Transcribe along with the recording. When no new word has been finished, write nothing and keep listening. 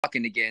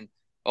talking again.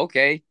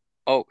 Okay.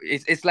 Oh,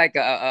 it's like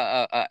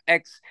a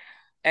ex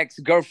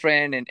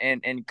girlfriend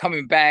and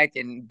coming back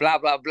and blah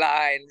blah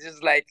blah and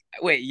just like,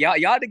 wait,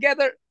 y'all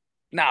together?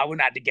 Nah, we're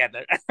not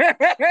together.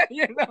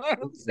 You know what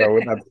I'm No, we're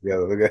saying? not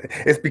together. Okay?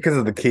 It's because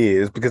of the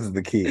kid. It's because of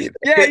the kid.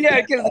 Yeah,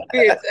 yeah, because the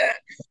kids.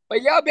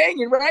 But y'all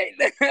banging, right?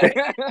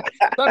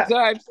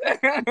 Sometimes,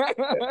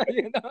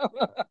 you know.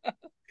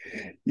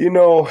 You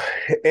know,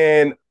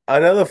 and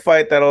another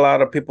fight that a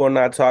lot of people are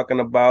not talking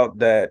about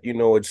that,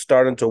 it's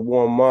starting to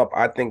warm up.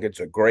 I think it's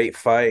a great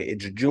fight.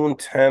 It's June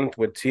 10th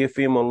with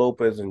Teofimo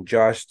Lopez and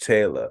Josh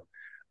Taylor.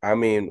 I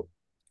mean,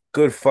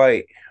 good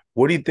fight.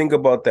 What do you think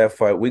about that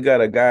fight? We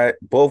got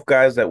both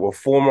guys that were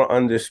former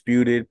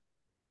undisputed.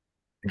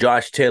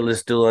 Josh Taylor's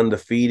still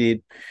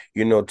undefeated.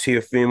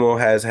 Teofimo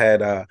has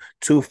had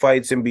two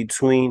fights in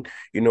between,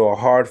 a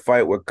hard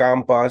fight with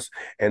Campas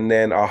and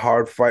then a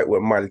hard fight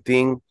with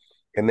Martin.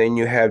 And then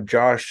you have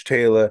Josh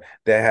Taylor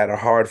that had a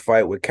hard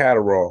fight with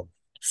Catterall.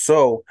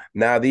 So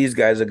now these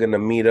guys are going to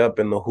meet up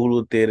in the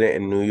Hulu Theater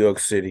in New York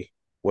City.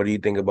 What do you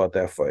think about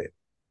that fight?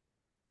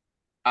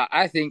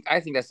 I think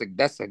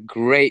that's a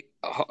great.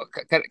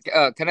 Can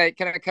I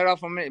cut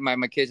off for a minute? My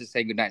kids are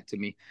saying goodnight to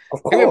me.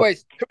 Of Come here,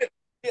 course. boys. Come here.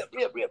 Yep,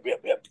 yep, yep,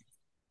 yep, yep.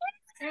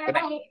 Good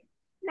night. All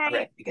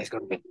right, you guys go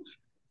to bed.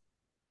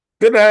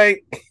 Good night.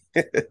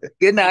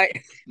 Good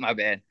night. My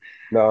bad.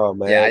 No,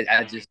 Yeah, man.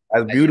 I just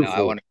That's I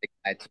beautiful. want to say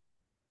goodnight.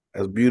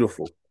 That's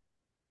beautiful.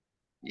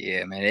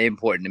 Yeah, man, it's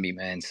important to me,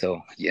 man.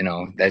 So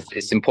that's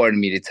it's important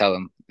to me to tell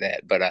them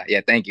that. But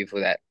yeah, thank you for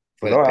the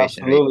No, patient. Right?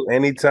 absolutely.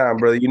 Anytime,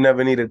 brother. You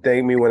never need to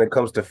thank me when it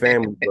comes to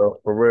family, bro.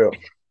 For real.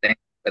 Thank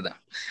you for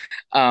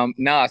them.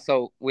 Nah.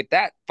 So with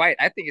that fight,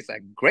 I think it's a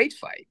great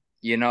fight.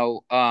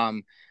 Both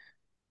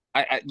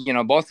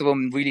of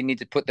them really need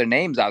to put their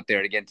names out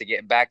there again to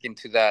get back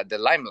into the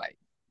limelight.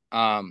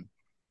 Um,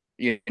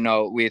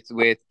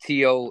 with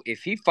Tio,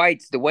 if he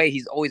fights the way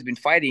he's always been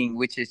fighting,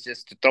 which is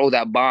just to throw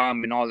that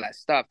bomb and all that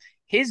stuff,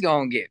 he's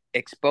gonna get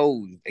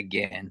exposed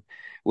again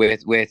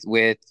with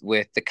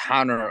the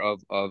counter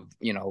of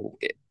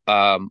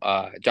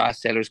Josh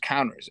Taylor's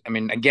counters. I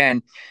mean,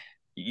 again,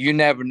 you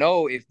never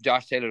know if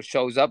Josh Taylor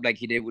shows up like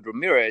he did with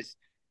Ramirez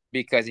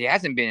because he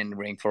hasn't been in the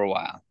ring for a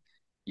while.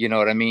 You know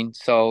what I mean?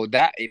 So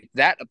that if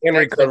And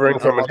that sets recovering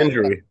up from an all that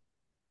stuff, injury.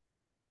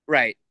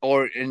 right?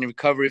 Or in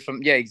recovery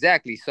from, yeah,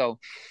 exactly. So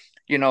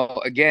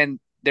again,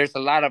 there's a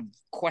lot of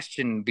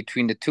question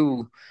between the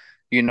two.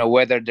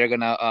 Whether they're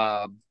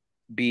gonna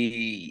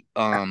be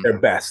Their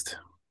best.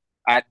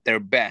 at their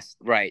best,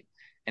 right?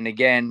 And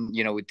again,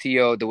 with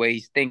Tio, the way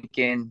he's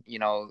thinking,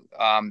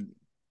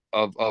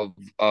 of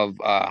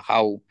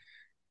how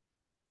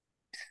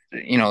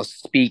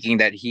speaking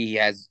that he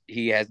has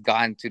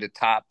gone to the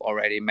top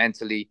already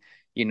mentally,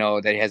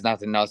 that he has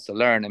nothing else to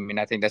learn. I mean,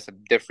 I think that's a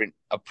different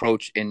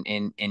approach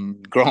in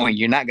growing.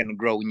 You're not going to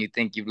grow when you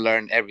think you've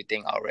learned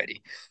everything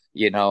already,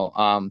 you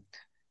know.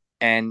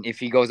 And if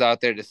he goes out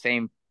there the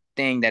same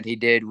thing that he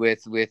did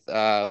with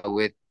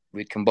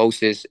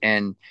Cambosis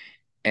and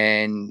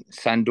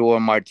Sandor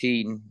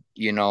Martin,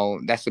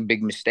 that's a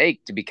big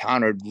mistake to be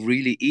countered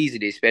really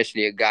easily,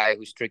 especially a guy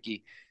who's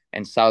tricky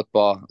and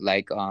southpaw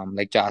like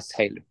Josh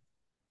Taylor.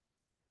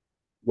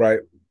 Right.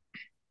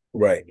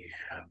 Right.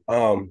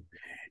 Um,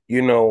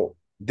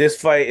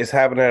 this fight is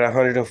happening at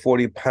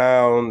 140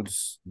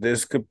 pounds.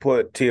 This could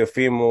put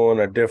Teofimo on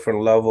a different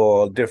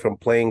level, a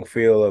different playing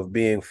field of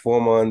being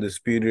former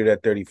undisputed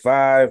at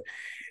 35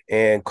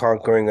 and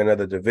conquering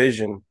another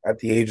division at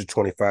the age of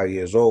 25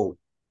 years old.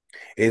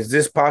 Is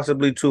this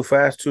possibly too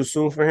fast, too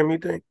soon for him, you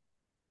think?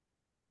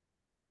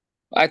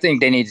 I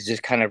think they need to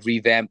just kind of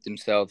revamp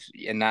themselves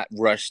and not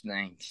rush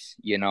things.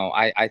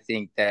 I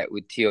think that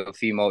with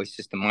Teofimo, it's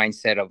just the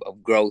mindset of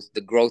growth,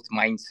 the growth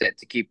mindset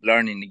to keep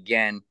learning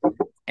again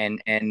and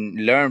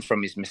learn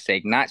from his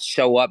mistake, not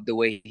show up the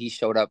way he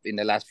showed up in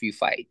the last few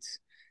fights.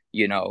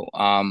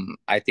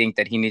 I think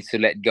that he needs to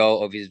let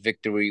go of his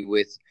victory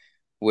with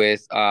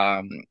with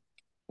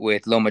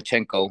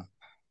Lomachenko,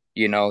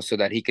 so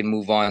that he can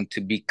move on to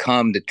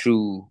become the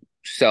true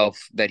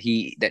self that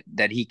he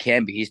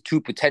can be. His true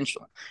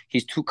potential.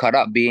 He's too caught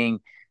up being,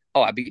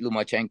 oh, I beat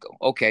Lomachenko.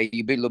 Okay,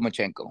 you beat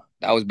Lomachenko.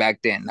 That was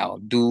back then. Now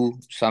do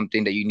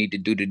something that you need to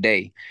do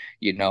today,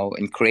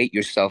 and create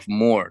yourself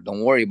more.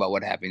 Don't worry about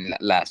what happened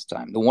last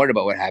time. Don't worry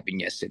about what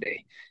happened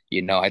yesterday.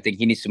 I think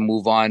he needs to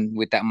move on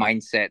with that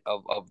mindset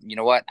of you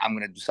know what, I'm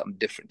gonna do something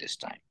different this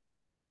time.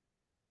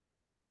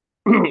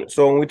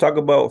 So when we talk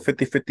about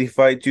 50-50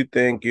 fights, you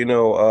think,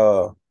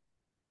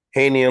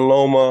 Haney and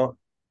Loma,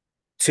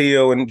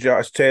 Tio and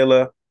Josh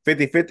Taylor,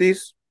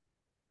 50-50s?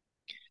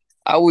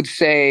 I would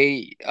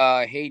say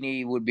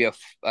Haney would be a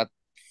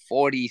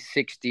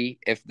 40-60,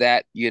 if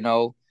that,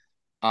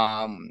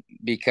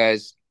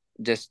 because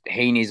just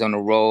Haney's on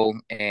a roll,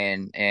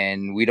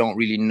 and we don't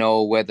really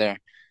know whether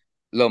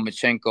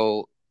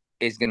Lomachenko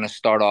is gonna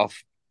start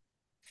off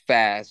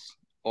fast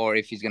or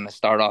if he's gonna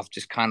start off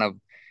just kind of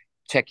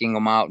checking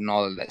him out and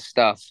all of that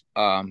stuff.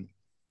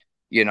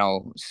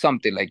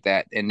 Something like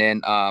that. And then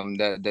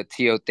the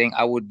Tio thing,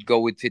 I would go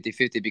with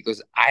 50-50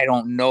 because I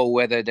don't know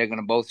whether they're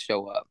gonna both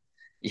show up.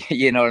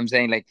 You know what I'm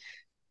saying? Like,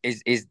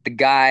 is the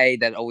guy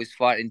that always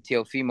fought in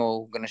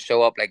Teofimo gonna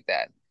show up like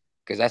that?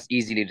 Because that's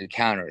easily to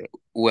counter.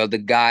 Well, the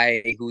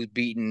guy who's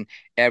beaten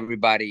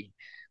everybody,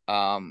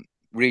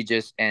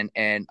 Regis and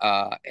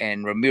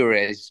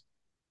Ramirez,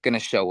 gonna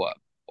show up,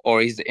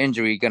 or is the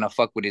injury gonna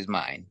fuck with his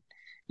mind?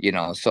 You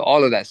know, so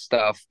all of that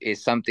stuff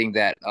is something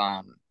that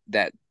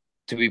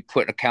to be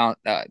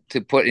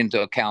to put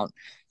into account,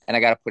 and I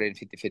gotta put it in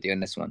 50-50 on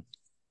this one.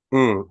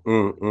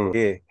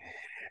 Yeah.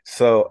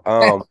 So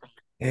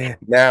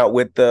now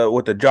with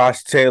the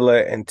Josh Taylor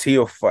and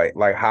Teo fight,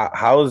 like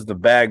how is the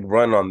bag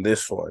run on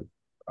this one?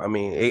 I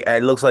mean,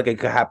 it looks like it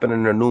could happen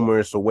in a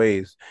numerous of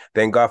ways.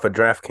 Thank God for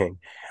DraftKings.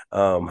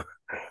 Um,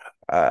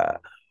 uh,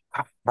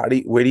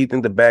 where do you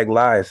think the bag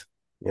lies?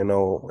 You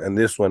know, in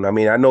this one. I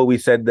mean, I know we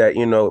said that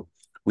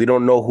we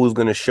don't know who's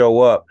going to show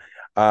up.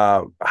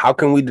 How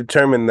can we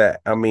determine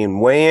that? I mean,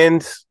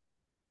 weigh-ins,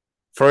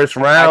 first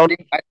round.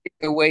 I think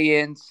the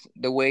weigh-ins,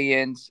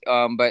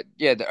 but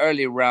yeah, the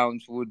early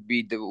rounds would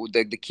be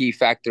the key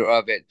factor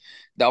of it.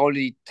 The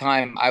only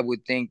time I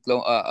would think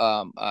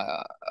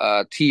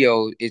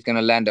Tio is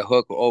gonna land a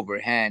hook or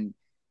overhand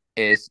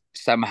is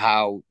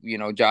somehow,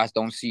 Josh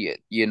don't see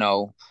it,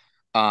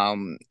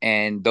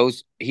 and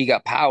those he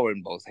got power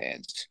in both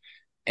hands.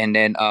 And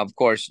then of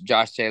course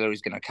Josh Taylor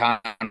is gonna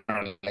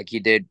counter like he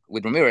did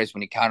with Ramirez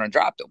when he counter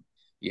dropped him.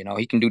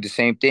 He can do the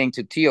same thing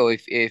to Tio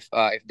if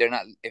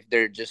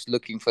they're just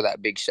looking for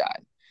that big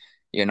shot.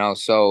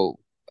 So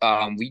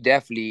we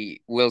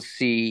definitely will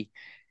see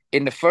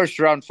in the first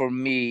round. For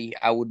me,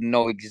 I would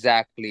know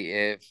exactly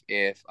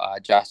if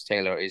Josh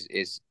Taylor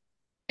is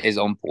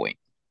on point.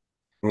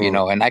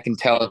 Mm. And I can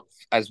tell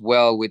as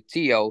well with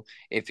Tio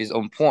if he's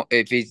on point,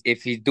 if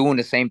he's doing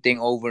the same thing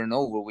over and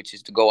over, which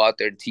is to go out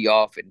there and tee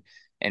off and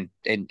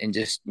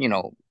just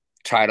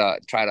try to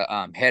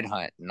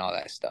headhunt and all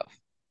that stuff.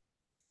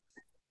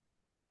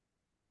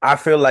 I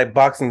feel like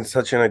boxing is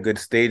such in a good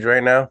stage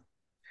right now.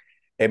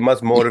 It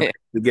must motivate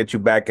to get you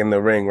back in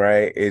the ring,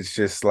 right? It's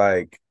just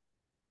like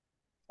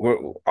we're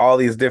all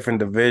these different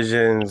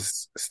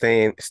divisions,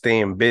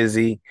 staying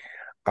busy.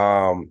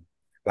 Um,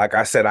 like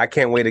I said, I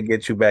can't wait to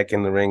get you back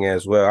in the ring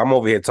as well. I'm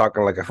over here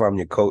talking like if I'm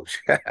your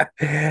coach.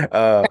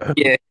 uh,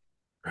 Yeah.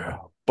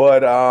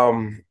 but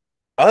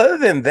other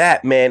than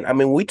that, man, I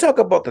mean, we talk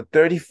about the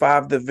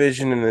 35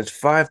 division and it's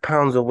 5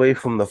 pounds away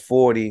from the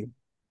 40.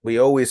 We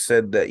always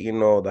said that, the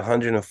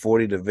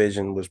 140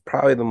 division was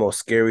probably the most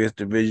scariest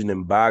division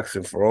in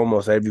boxing for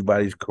almost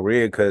everybody's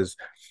career because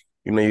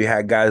you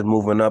had guys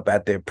moving up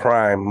at their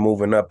prime,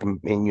 moving up,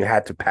 and you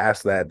had to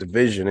pass that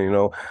division.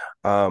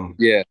 Um,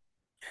 Yeah.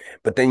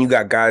 but then you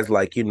got guys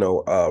like,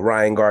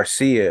 Ryan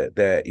Garcia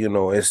that,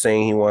 is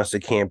saying he wants to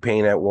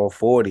campaign at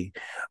 140.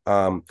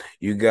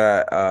 You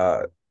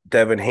got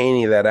Devin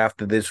Haney that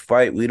after this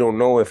fight, we don't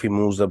know if he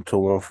moves up to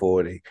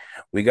 140.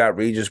 We got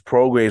Regis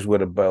Prograis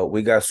with a belt.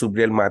 We got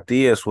Subriel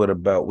Matias with a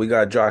belt. We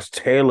got Josh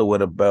Taylor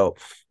with a belt.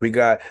 We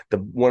got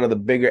one of the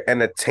bigger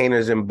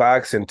entertainers in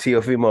boxing,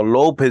 Teofimo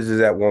Lopez is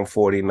at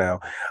 140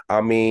 now.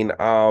 I mean,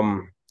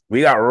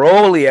 we got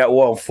Rolly at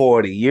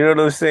 140. You know what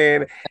I'm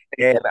saying?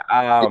 And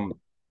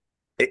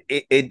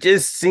it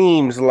just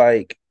seems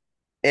like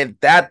in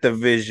that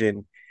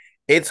division,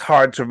 it's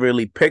hard to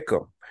really pick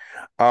them.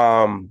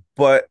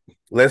 But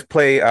let's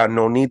play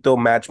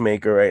Nonito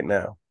matchmaker right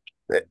now.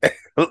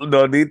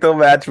 Nonito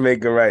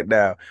matchmaker right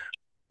now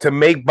to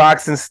make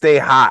boxing stay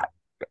hot.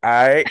 All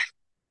right.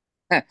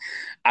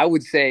 I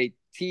would say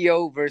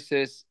Tio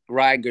versus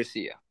Ryan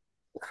Garcia.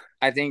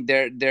 I think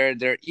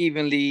they're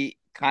evenly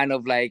kind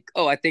of like,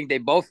 I think they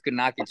both could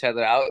knock each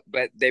other out,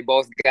 but they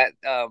both got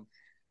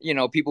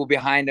people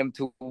behind them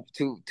to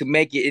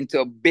make it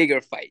into a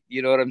bigger fight.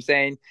 You know what I'm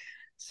saying?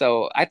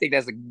 So I think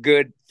that's a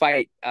good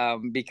fight,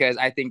 because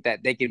I think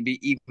that they can be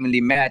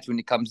evenly matched when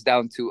it comes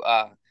down to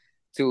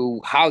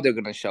how they're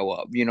gonna show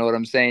up. You know what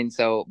I'm saying?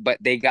 So, but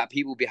they got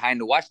people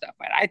behind to watch that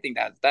fight. I think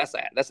that's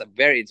a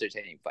very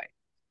entertaining fight.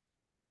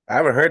 I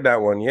haven't heard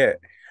that one yet.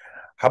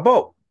 How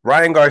about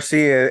Ryan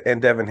Garcia and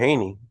Devin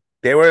Haney?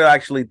 They were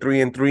actually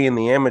 3-3 in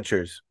the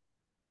amateurs.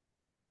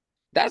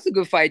 That's a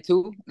good fight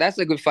too. That's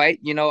a good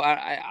fight.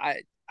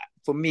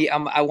 For me,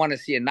 I want to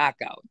see a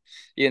knockout.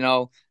 You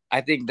know,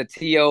 I think the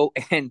Tio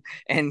and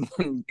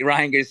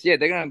Ryan Garcia,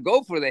 they're gonna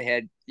go for the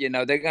head. They're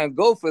gonna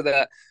go for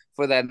the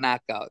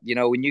knockout.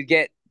 When you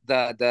get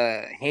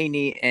the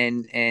Haney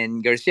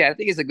and Garcia, I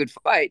think it's a good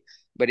fight,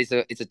 but it's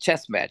a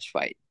chess match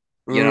fight.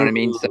 You know what I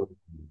mean? So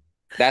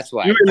Mm. that's You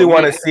why really for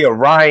want to me, see a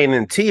Ryan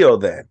and Teo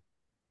then?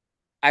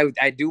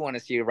 I do want to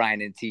see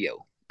Ryan and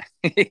Tio.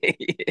 you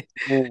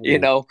Mm.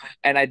 know,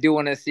 and I do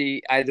want to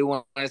see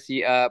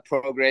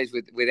progress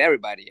with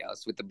everybody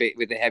else with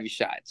the heavy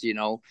shots.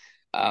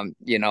 I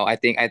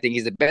think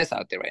he's the best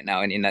out there right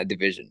now in that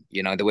division.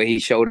 The way he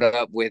showed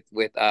up with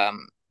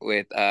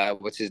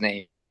what's his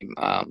name?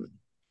 I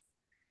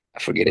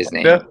forget his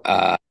name.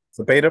 Zapata?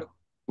 Zapata?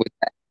 With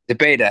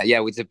Zepeda, yeah,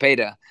 with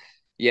Zepeda.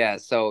 Yeah,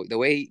 so the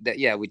way that,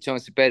 yeah, with John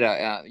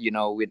Cepeda,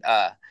 with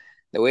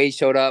the way he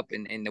showed up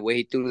and the way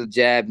he threw the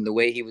jab and the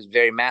way he was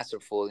very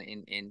masterful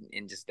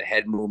in just the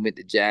head movement,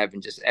 the jab,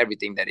 and just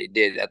everything that he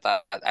did. I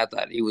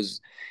thought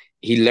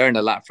he learned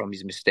a lot from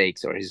his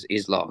mistakes or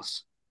his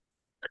loss.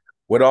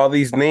 With all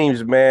these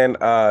names, man,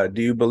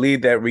 do you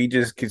believe that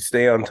Regis could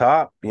stay on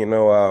top?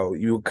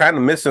 You kind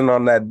of missing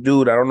on that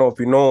dude. I don't know if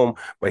you know him,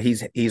 but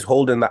he's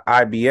holding the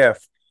IBF.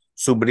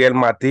 Subriel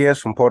Matias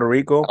from Puerto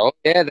Rico, Oh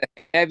yeah, the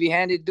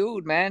heavy-handed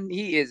dude, man.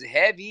 He is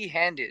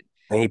heavy-handed.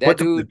 and he That puts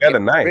them dude got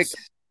together nice. bricks.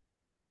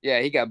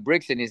 Yeah, he got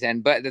bricks in his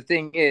hand. But the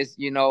thing is,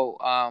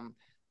 Chon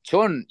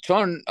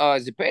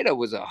Zepeda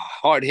was a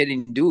hard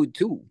hitting dude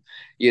too.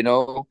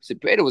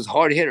 Zepeda was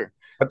hard hitter.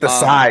 But the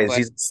size, But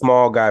he's a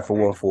small guy for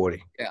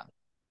 140. yeah,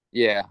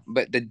 yeah.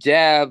 But the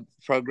jab,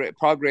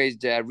 Progray's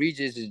jab,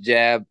 Regis'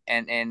 jab,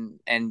 and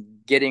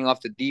getting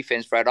off the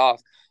defense right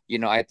off.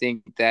 I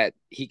think that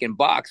he can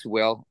box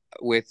well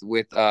with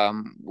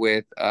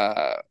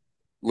the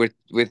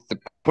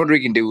Puerto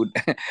Rican dude.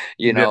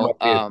 you Subriel know,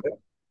 Matias. um,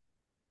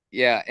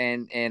 yeah,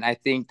 and I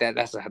think that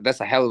that's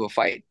a hell of a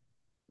fight.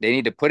 They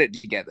need to put it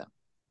together.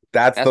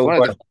 That's That's the one of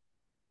one. the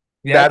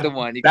That's the That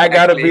one that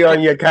got to exactly. be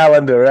on your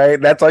calendar, right?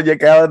 That's on your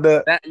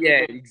calendar. That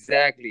yeah,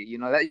 exactly.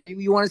 That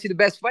you want to see the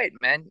best fight,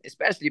 man,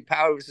 especially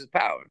power versus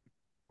power,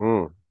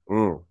 Mm,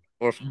 mm.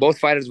 or both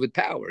fighters with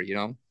power.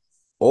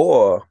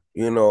 Or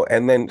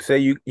and then say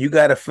you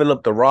got to fill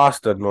up the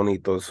roster,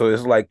 Nonito. So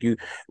it's like you,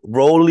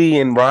 Rolly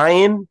and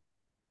Ryan.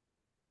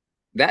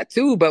 That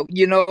too. But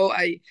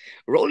I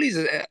Rolly's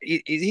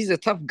he's a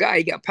tough guy.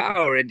 He got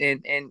power,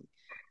 and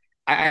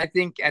I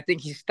think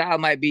his style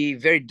might be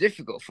very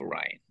difficult for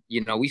Ryan.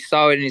 We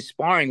saw it in his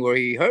sparring where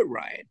he hurt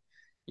Ryan.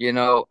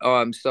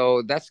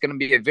 So that's gonna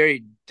be a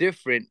very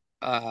different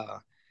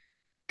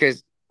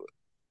because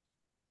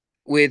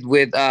with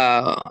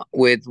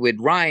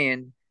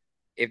Ryan,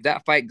 if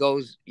that fight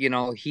goes,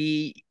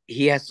 he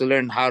has to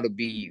learn how to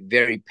be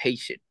very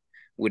patient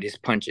with his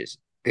punches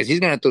because he's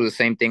gonna do the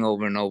same thing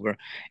over and over.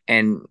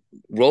 And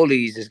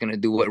Rolly's is gonna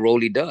do what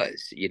Rolly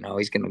does.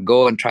 He's gonna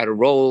go and try to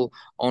roll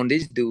on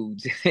these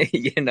dudes.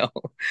 you know,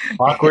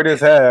 Awkward as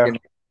hell. you know.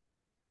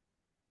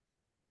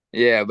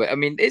 Yeah, but I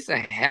mean, it's a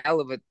hell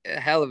of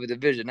a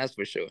division, that's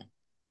for sure.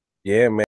 Yeah, man.